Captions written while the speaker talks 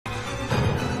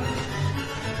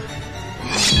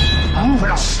move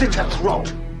and I'll slit your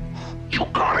throat. You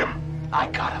got him. I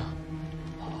got him.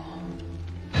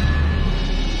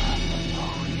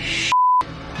 Holy shit.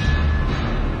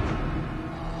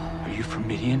 Are you from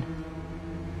Midian?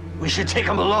 We should take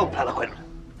him low, Pelican.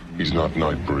 He's not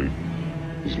Nightbreed.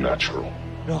 He's natural.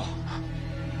 No.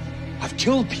 I've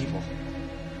killed people.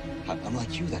 I'm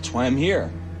like you, that's why I'm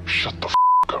here. Shut the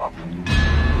up.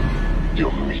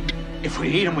 You're meat. If we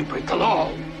eat him, we break the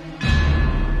law.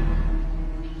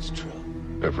 It's true.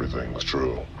 Everything's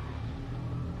true.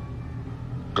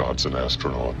 God's an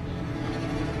astronaut.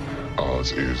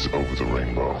 Oz is over the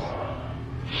rainbow.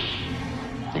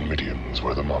 And Midian's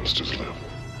where the monsters live.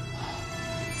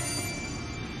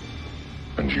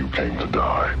 And you came to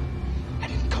die. I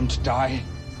didn't come to die.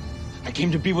 I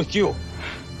came to be with you.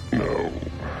 No.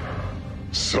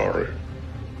 Sorry.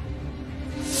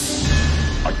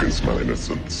 I can smell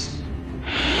innocence.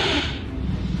 At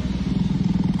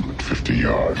 50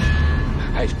 yards.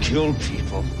 I've killed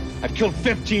people. I've killed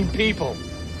 15 people.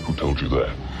 Who told you that?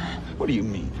 What do you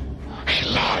mean? He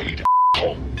lied,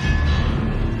 asshole.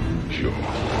 You're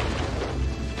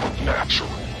natural.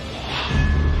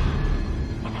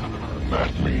 And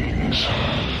that means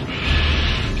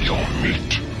you're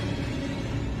meat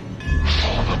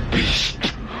for the beast.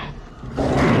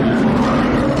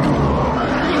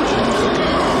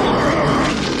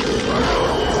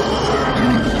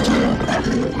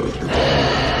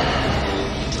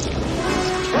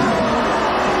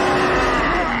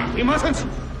 We mustn't.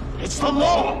 It's the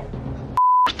law.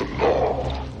 The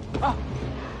law.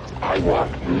 I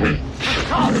want meat.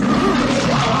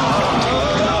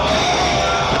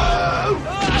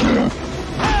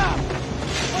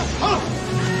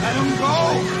 Let him go.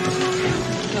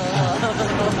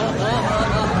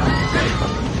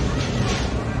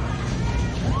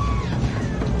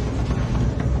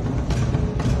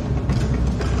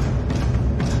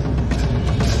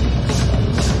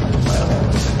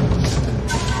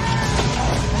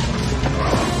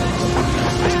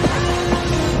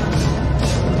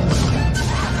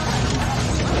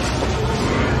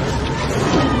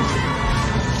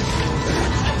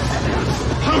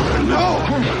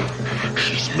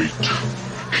 He's meat.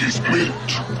 He's meat.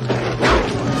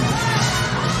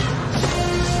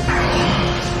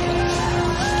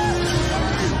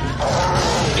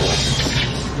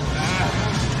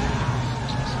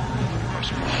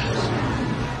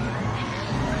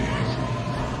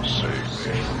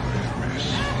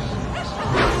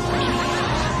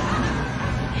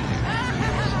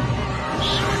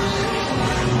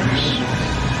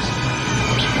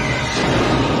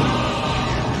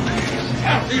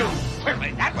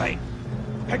 Quickly, that way.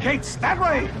 The gate's that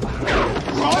way.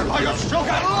 Run while you still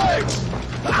got legs.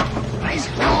 He's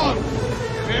gone.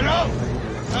 Get up.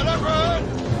 Let him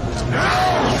run.